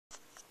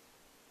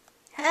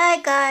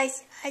Hi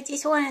guys, I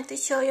just wanted to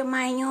show you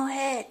my new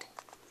hat.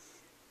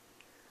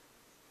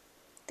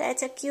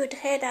 That's a cute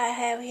hat I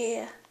have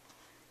here.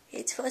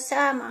 It's for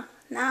summer.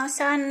 Now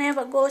sun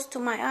never goes to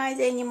my eyes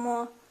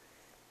anymore.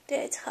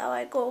 That's how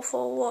I go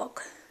for a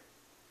walk.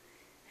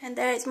 And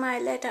there's my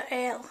letter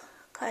L,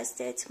 cause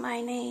that's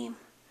my name.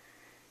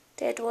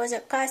 That was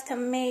a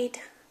custom made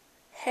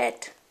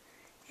hat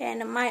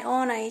and my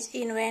owner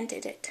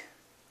invented it.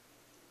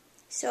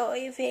 So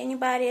if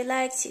anybody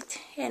likes it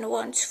and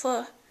wants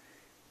for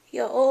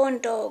your own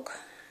dog,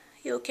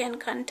 you can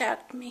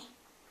contact me.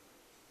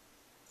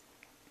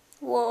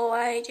 Whoa,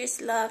 I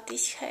just love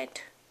this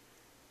hat.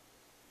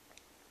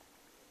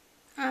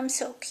 I'm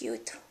so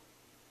cute.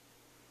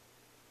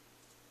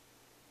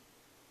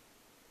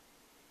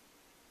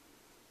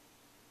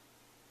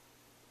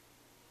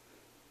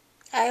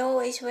 I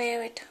always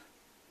wear it,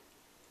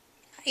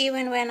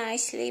 even when I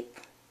sleep.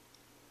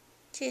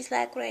 Just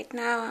like right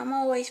now, I'm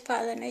always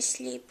falling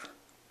asleep.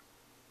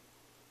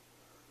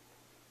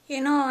 You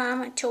know,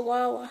 I'm a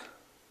chihuahua,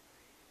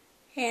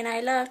 and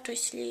I love to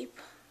sleep.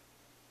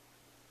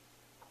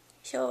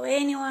 So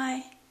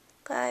anyway,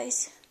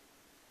 guys,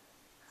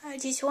 I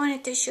just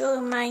wanted to show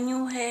you my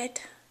new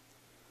hat.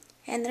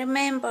 And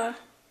remember,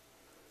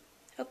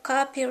 the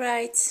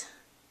copyrights,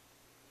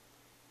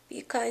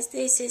 because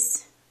this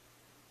is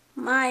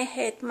my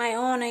hat, my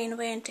owner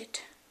invented.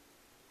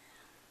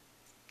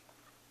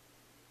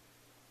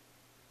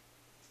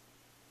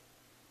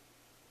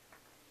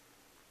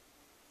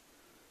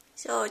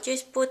 So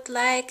just put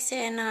likes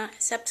and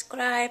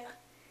subscribe,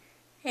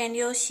 and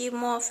you'll see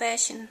more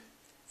fashion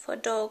for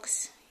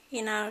dogs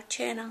in our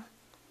channel,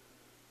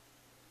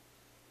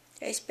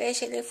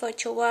 especially for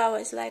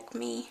chihuahuas like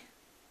me.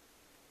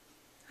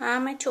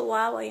 I'm a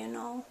chihuahua, you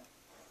know,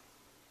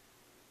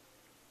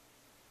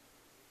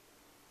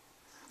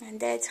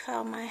 and that's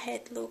how my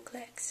head looks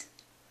like.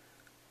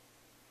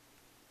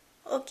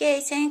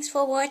 Okay, thanks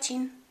for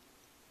watching.